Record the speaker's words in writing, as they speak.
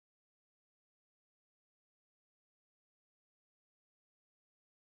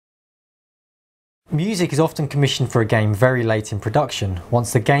Music is often commissioned for a game very late in production,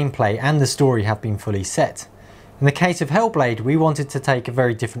 once the gameplay and the story have been fully set. In the case of Hellblade, we wanted to take a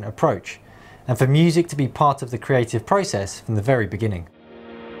very different approach, and for music to be part of the creative process from the very beginning.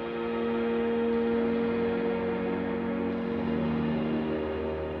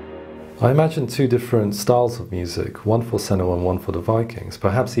 I imagined two different styles of music, one for Senua and one for the Vikings,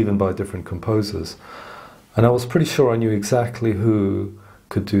 perhaps even by different composers. And I was pretty sure I knew exactly who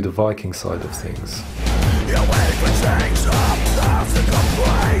could do the Viking side of things.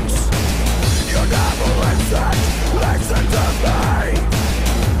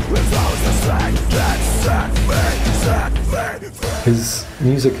 His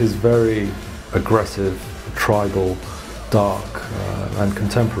music is very aggressive, tribal, dark, and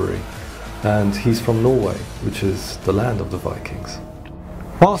contemporary. And he's from Norway, which is the land of the Vikings.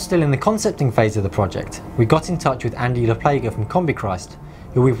 While still in the concepting phase of the project, we got in touch with Andy LaPlaga from Combichrist,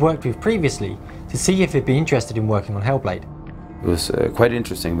 who we've worked with previously, to see if he'd be interested in working on Hellblade. It was quite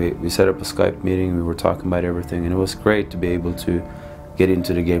interesting. We set up a Skype meeting, we were talking about everything, and it was great to be able to get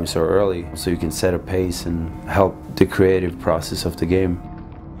into the game so early, so you can set a pace and help the creative process of the game.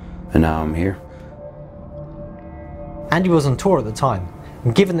 And now I'm here. Andy was on tour at the time,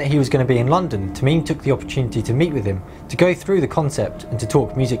 and given that he was going to be in London, Tamim took the opportunity to meet with him to go through the concept and to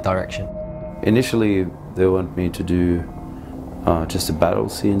talk music direction. Initially, they want me to do just the battle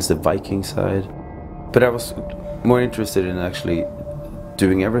scenes, the Viking side, but I was more interested in actually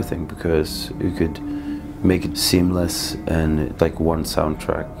doing everything, because you could make it seamless and like one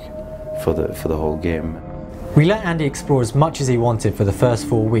soundtrack for the whole game. We let Andy explore as much as he wanted for the first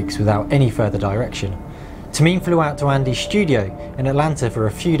 4 weeks without any further direction. Tamim flew out to Andy's studio in Atlanta for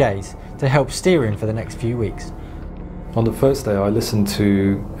a few days to help steer him for the next few weeks. On the first day I listened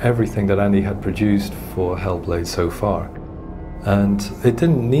to everything that Andy had produced for Hellblade so far, and it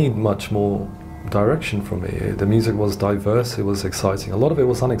didn't need much more direction from me. The music was diverse, it was exciting, a lot of it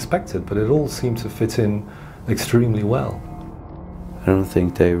was unexpected, but it all seemed to fit in extremely well. I don't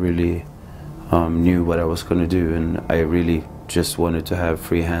think they really knew what I was going to do, and I really just wanted to have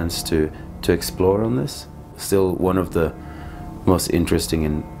free hands to explore on this. Still one of the most interesting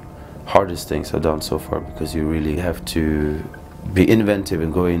and hardest things I've done so far, because you really have to be inventive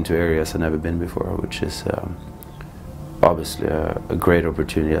and go into areas I've never been before, which is obviously a great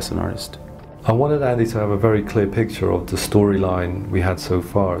opportunity as an artist. I wanted Andy to have a very clear picture of the storyline we had so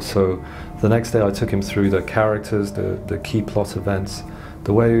far, so the next day I took him through the characters, the key plot events,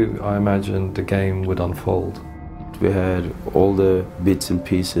 the way I imagined the game would unfold. We had all the bits and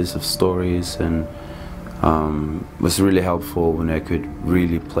pieces of stories, and it was really helpful when I could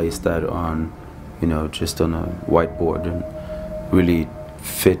really place that on, just on a whiteboard and really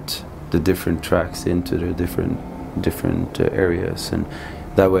fit the different tracks into the different areas. And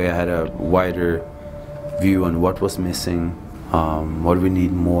that way I had a wider view on what was missing, what we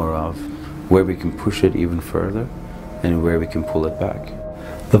need more of, where we can push it even further, and where we can pull it back.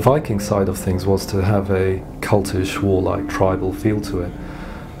 The Viking side of things was to have a cultish, warlike, tribal feel to it,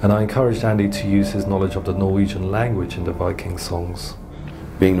 and I encouraged Andy to use his knowledge of the Norwegian language in the Viking songs.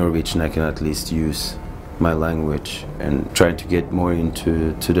 Being Norwegian, I can at least use my language and try to get more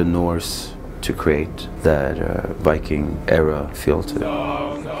into the Norse to create that Viking era feel to it.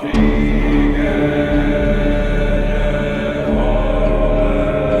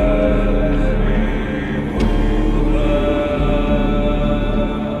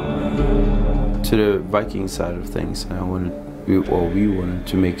 To the Viking side of things, we wanted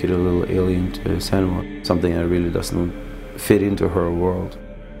to make it a little alien to Senua, something that really doesn't fit into her world.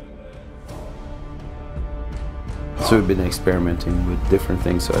 So we've been experimenting with different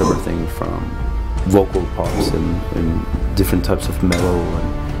things, so everything from vocal pops and different types of metal,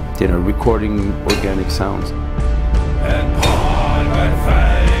 and recording organic sounds.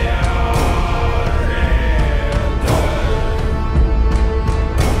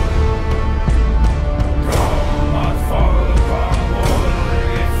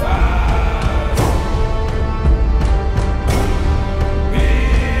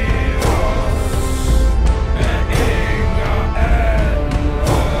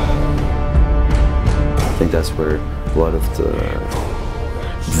 I think that's where a lot of the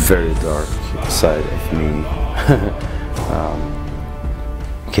very dark side of me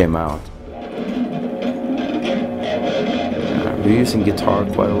came out. We're using guitar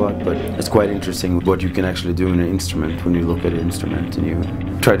quite a lot, but it's quite interesting what you can actually do in an instrument when you look at an instrument and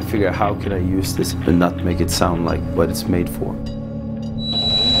you try to figure out how can I use this and not make it sound like what it's made for.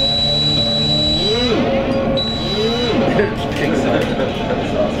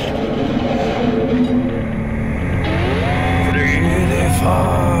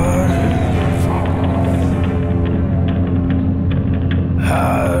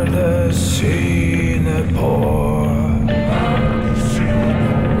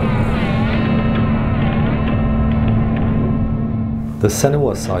 The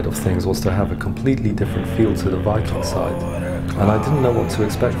Senua side of things was to have a completely different feel to the Viking side. And I didn't know what to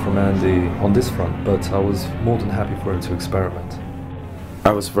expect from Andy on this front, but I was more than happy for him to experiment.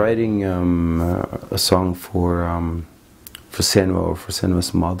 I was writing a song for Senua, or for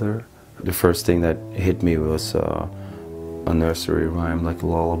Senua's mother. The first thing that hit me was a nursery rhyme, like a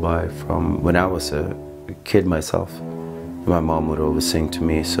lullaby, from when I was a kid myself. My mom would always sing to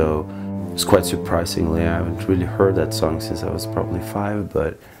me, so it's quite surprisingly, I haven't really heard that song since I was probably 5,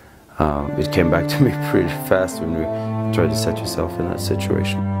 but it came back to me pretty fast when we tried to set yourself in that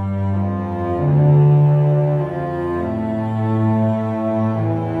situation.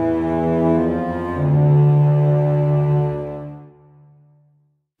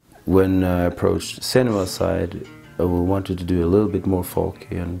 When I approached Senua's side, I wanted to do a little bit more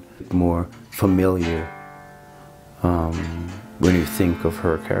folky and more familiar when you think of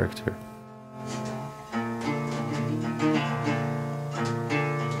her character.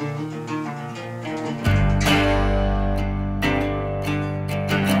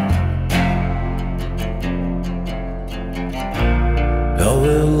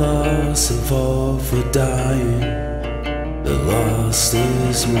 We're lost and fall for dying. The lost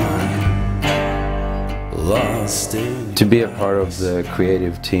is mine. Lost in To be a part of the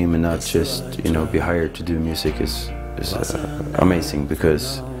creative team and not just, you know, be hired to do music is amazing,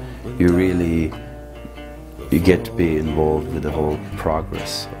 because you get to be involved with the whole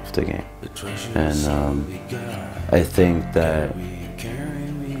progress of the game. And I think that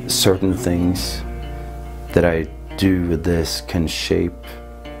certain things that I do with this can shape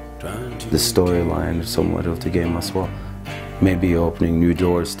the storyline somewhat of the game as well. Maybe opening new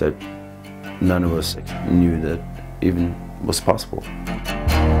doors that none of us knew that even was possible.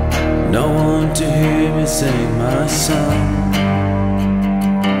 no one to hear me sing my song.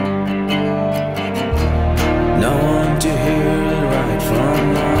 No one to hear it right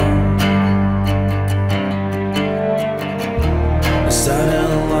from wrong. I started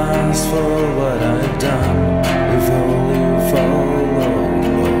lost for what I've done. If only follow.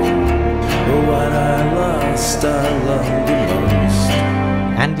 But what I lost, I love the most.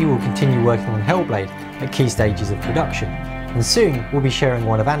 Andy will continue working on Hellblade at key stages of production, and soon we'll be sharing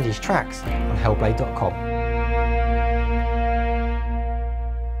one of Andy's tracks on Hellblade.com.